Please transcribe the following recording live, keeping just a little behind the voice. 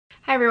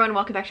Hi everyone,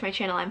 welcome back to my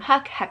channel. I'm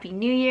Huck. Happy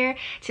New Year.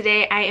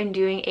 Today I am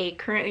doing a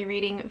currently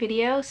reading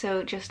video,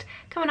 so just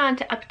coming on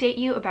to update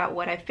you about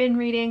what I've been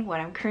reading, what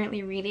I'm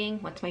currently reading,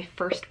 what's my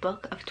first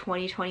book of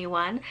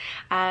 2021.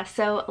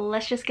 So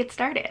let's just get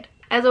started.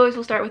 As always,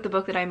 we'll start with the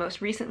book that I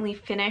most recently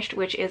finished,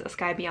 which is A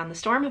Sky Beyond the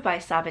Storm by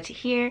Sabaa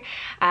Tahir.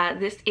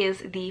 This is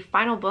the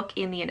final book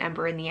in the An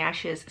Ember in the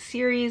Ashes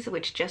series,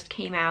 which just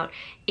came out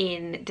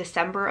in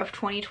December of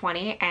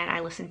 2020, and I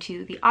listened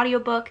to the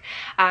audiobook.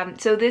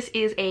 So this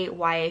is a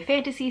YA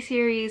fantasy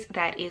series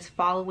that is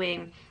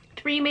following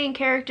three main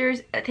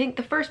characters. I think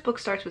the first book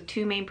starts with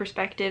two main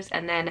perspectives,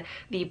 and then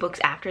the books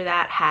after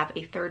that have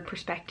a third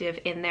perspective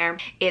in there.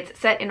 It's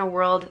set in a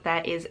world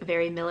that is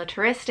very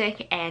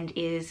militaristic and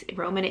is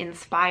Roman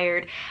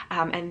inspired,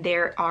 and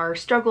there are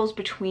struggles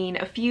between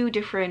a few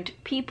different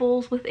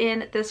peoples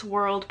within this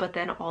world, but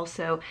then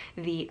also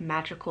the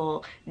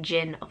magical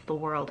djinn of the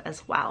world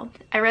as well.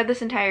 I read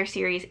this entire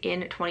series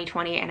in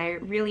 2020 and I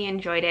really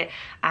enjoyed it.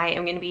 I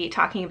am going to be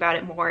talking about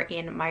it more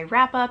in my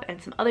wrap-up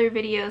and some other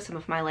videos, some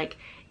of my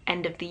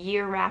end of the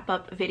year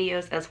wrap-up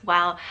videos as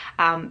well,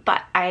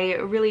 but I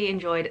really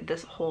enjoyed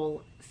this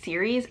whole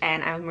series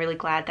and I'm really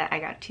glad that I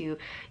got to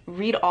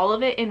read all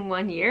of it in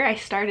 1 year. I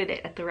started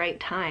it at the right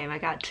time. I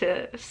got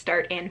to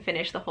start and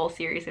finish the whole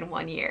series in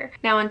 1 year.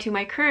 Now on to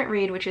my current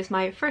read, which is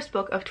my first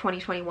book of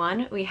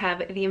 2021. We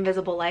have The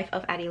Invisible Life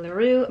of Addie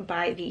LaRue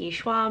by V.E.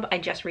 Schwab. I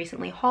just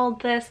recently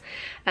hauled this.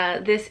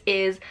 This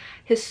is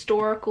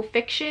historical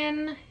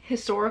fiction,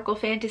 historical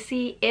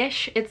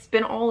fantasy-ish. It's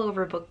been all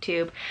over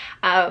Booktube.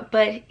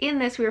 But in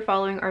this, we are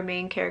following our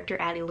main character,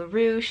 Addie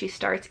LaRue. She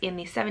starts in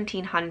the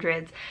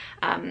 1700s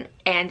and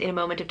in a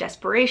moment of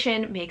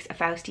desperation makes a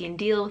Faustian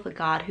deal with a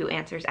god who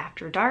answers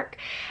after dark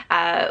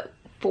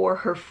for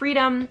her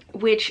freedom,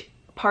 which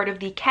part of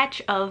the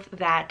catch of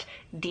that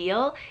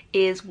deal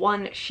is,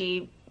 one,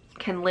 she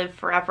can live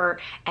forever,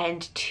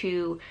 and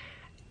two,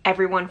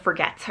 everyone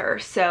forgets her.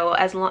 So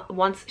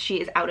once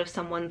she is out of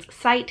someone's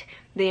sight,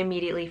 they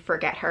immediately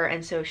forget her,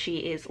 and so she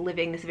is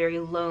living this very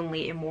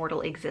lonely,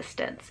 immortal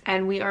existence.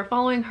 And we are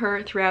following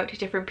her throughout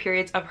different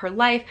periods of her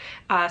life,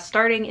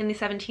 starting in the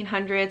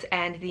 1700s,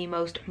 and the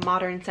most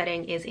modern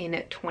setting is in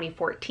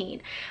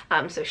 2014.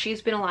 So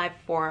she's been alive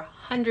for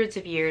hundreds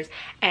of years,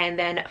 and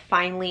then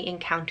finally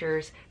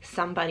encounters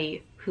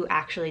somebody who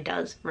actually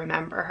does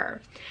remember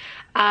her.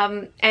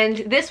 And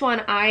this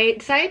one I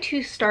decided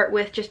to start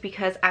with just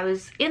because I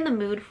was in the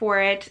mood for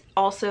it.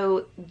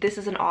 Also, this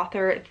is an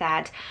author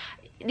that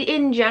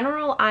in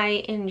general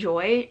I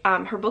enjoy.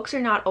 Her books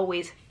are not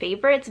always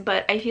favorites,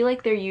 but I feel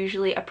like they're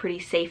usually a pretty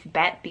safe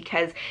bet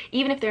because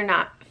even if they're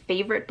not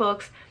favorite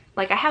books,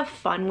 I have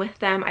fun with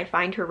them. I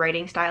find her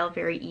writing style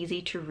very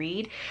easy to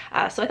read.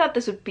 So I thought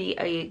this would be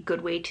a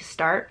good way to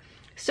start.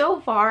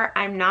 So far,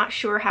 I'm not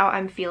sure how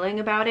I'm feeling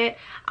about it.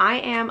 I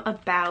am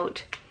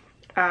about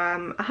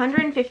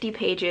 150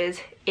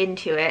 pages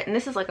into it, and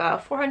this is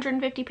a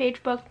 450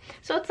 page book,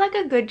 so it's a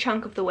good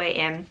chunk of the way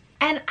in.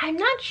 And I'm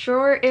not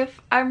sure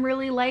if I'm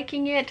really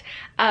liking it,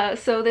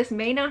 so this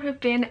may not have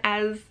been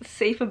as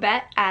safe a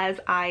bet as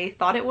I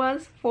thought it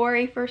was for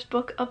a first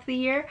book of the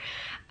year.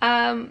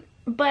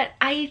 But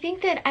I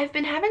think that I've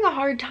been having a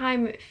hard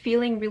time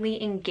feeling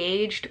really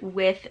engaged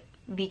with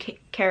the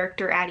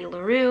character Addie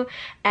LaRue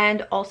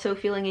and also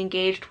feeling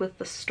engaged with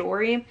the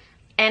story.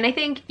 And I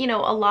think, a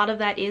lot of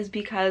that is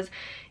because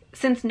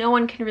since no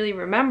one can really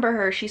remember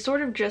her, she's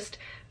sort of just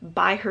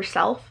by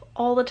herself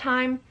all the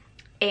time.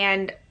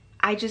 And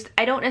I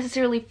don't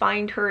necessarily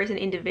find her as an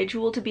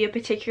individual to be a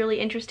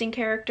particularly interesting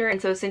character.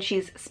 And so since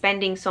she's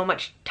spending so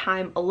much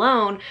time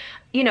alone,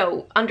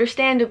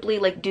 understandably,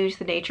 due to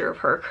the nature of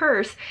her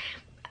curse,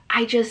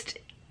 I just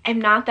am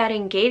not that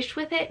engaged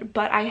with it.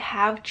 But I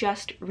have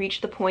just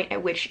reached the point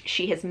at which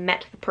she has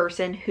met the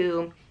person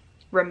who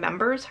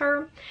remembers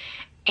her.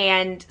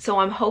 And so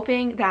I'm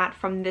hoping that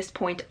from this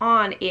point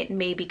on, it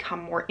may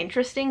become more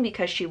interesting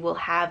because she will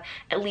have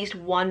at least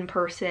one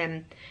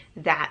person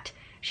that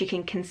she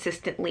can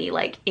consistently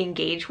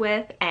engage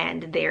with,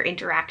 and their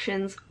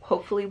interactions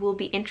hopefully will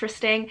be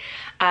interesting.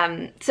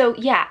 So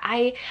yeah,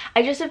 I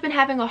just have been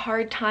having a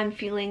hard time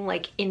feeling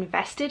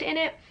invested in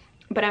it,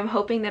 but I'm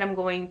hoping that I'm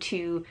going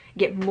to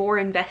get more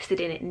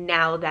invested in it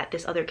now that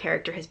this other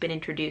character has been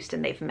introduced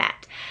and they've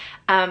met.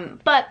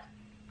 But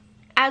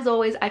as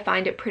always, I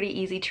find it pretty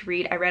easy to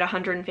read. I read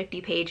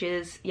 150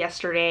 pages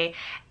yesterday,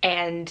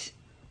 and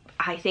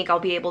I think I'll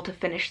be able to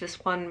finish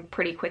this one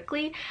pretty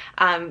quickly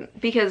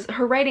because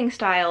her writing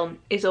style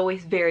is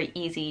always very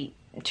easy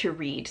to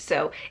read.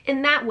 So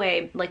in that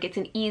way, it's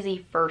an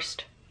easy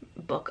first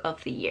book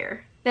of the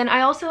year. Then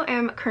I also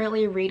am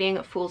currently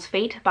reading Fool's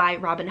Fate by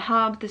Robin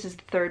Hobb. This is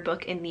the third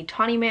book in the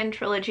Tawny Man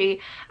trilogy.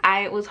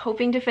 I was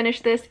hoping to finish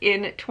this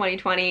in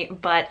 2020,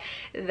 but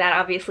that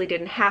obviously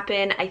didn't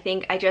happen. I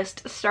think I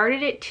just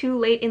started it too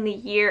late in the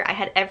year. I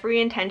had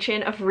every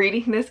intention of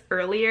reading this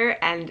earlier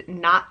and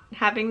not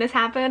having this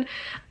happen.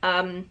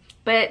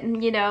 But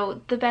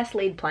the best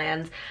laid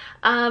plans.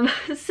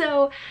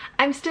 So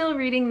I'm still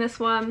reading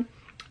this one.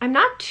 I'm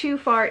not too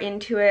far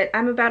into it.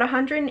 I'm about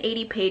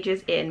 180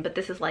 pages in, but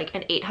this is like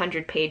an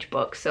 800-page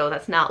book, so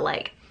that's not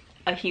like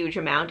a huge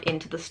amount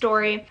into the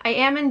story. I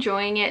am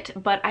enjoying it,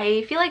 but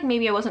I feel like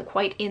maybe I wasn't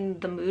quite in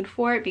the mood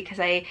for it because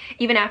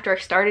even after I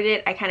started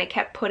it, I kind of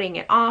kept putting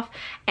it off,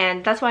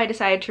 and that's why I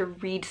decided to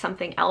read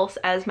something else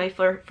as my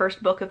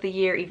first book of the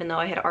year, even though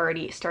I had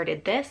already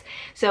started this.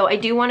 So I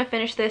do want to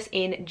finish this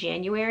in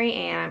January,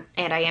 and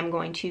I am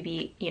going to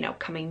be, you know,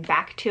 coming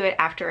back to it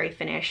after I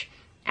finish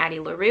Addie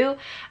LaRue.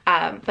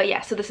 But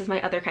yeah, so this is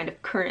my other kind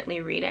of currently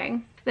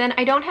reading. Then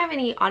I don't have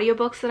any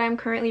audiobooks that I'm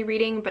currently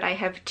reading, but I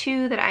have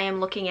two that I am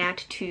looking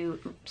at to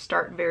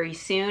start very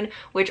soon,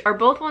 which are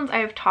both ones I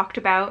have talked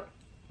about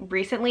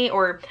recently,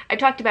 or I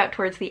talked about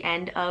towards the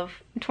end of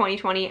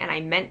 2020, and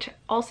I meant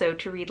also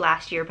to read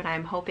last year, but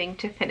I'm hoping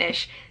to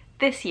finish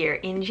this year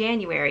in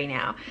January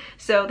now.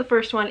 So the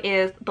first one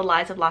is The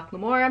Lies of Locke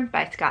Lamora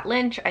by Scott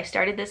Lynch. I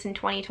started this in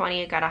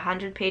 2020, got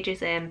 100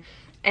 pages in,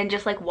 and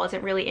just like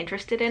wasn't really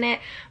interested in it,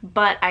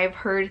 but I've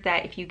heard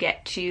that if you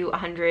get to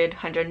 100,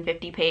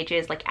 150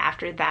 pages, like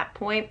after that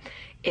point,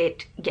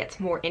 it gets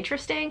more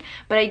interesting.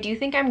 But I do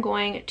think I'm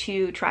going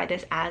to try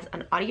this as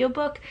an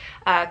audiobook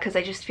because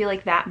I just feel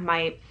like that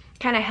might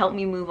kind of help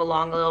me move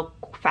along a little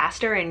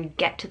faster and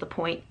get to the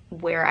point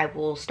where I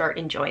will start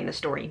enjoying the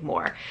story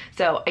more.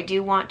 So I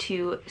do want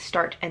to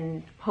start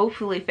and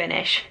hopefully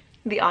finish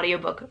the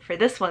audiobook for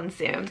this one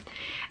soon.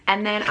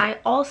 And then I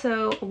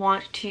also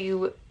want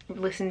to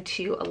listen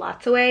to A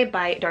Lot's Away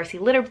by Darcy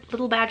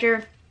Little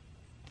Badger.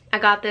 I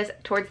got this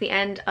towards the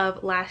end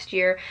of last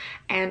year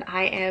and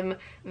I am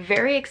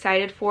very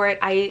excited for it.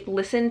 I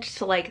listened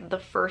to like the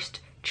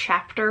first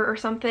chapter or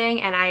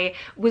something and I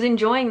was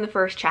enjoying the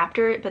first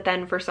chapter, but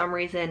then for some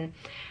reason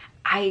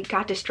I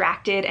got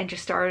distracted and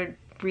just started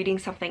reading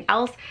something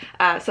else.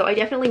 So I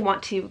definitely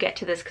want to get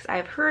to this because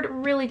I've heard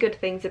really good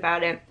things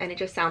about it and it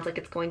just sounds like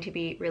it's going to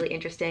be really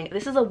interesting.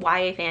 This is a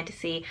YA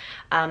fantasy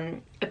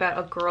about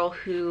a girl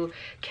who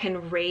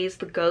can raise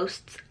the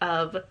ghosts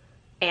of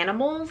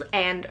animals,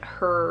 and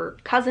her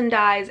cousin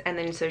dies, and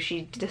then so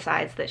she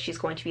decides that she's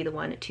going to be the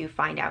one to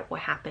find out what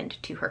happened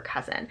to her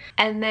cousin.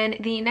 And then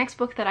the next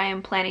book that I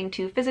am planning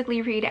to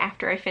physically read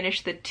after I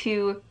finish the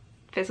two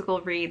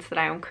physical reads that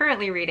I am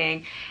currently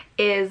reading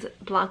is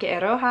Blanca y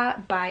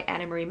Roja by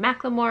Anna Marie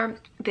McLemore.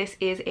 This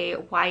is a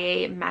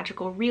YA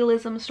magical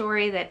realism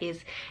story that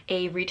is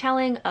a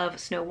retelling of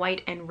Snow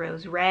White and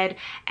Rose Red,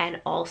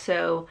 and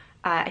also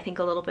I think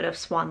a little bit of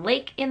Swan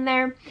Lake in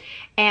there.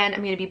 And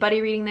I'm going to be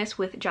buddy reading this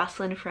with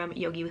Jocelyn from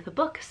Yogi with a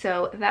Book,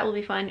 so that will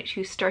be fun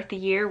to start the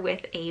year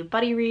with a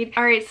buddy read.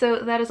 Alright, so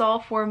that is all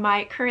for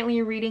my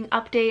currently reading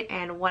update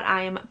and what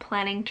I am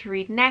planning to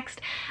read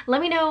next. Let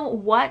me know,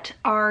 what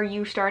are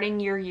you starting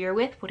your year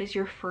with? What is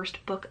your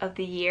first book of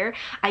the year?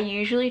 I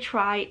usually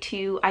try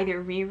to either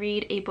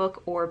reread a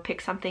book or pick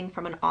something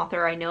from an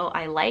author I know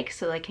I like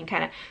so I can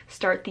kind of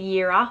start the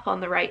year off on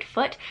the right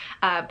foot.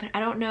 But I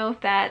don't know if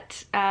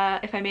that,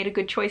 if I made a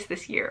good choice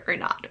this year or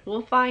not.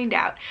 We'll find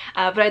out.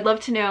 But I'd love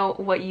to know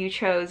what you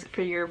chose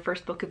for your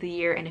first book of the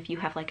year and if you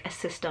have like a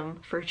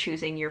system for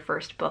choosing your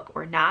first book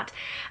or not.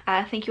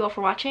 Thank you all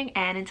for watching,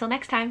 and until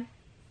next time,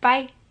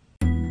 bye!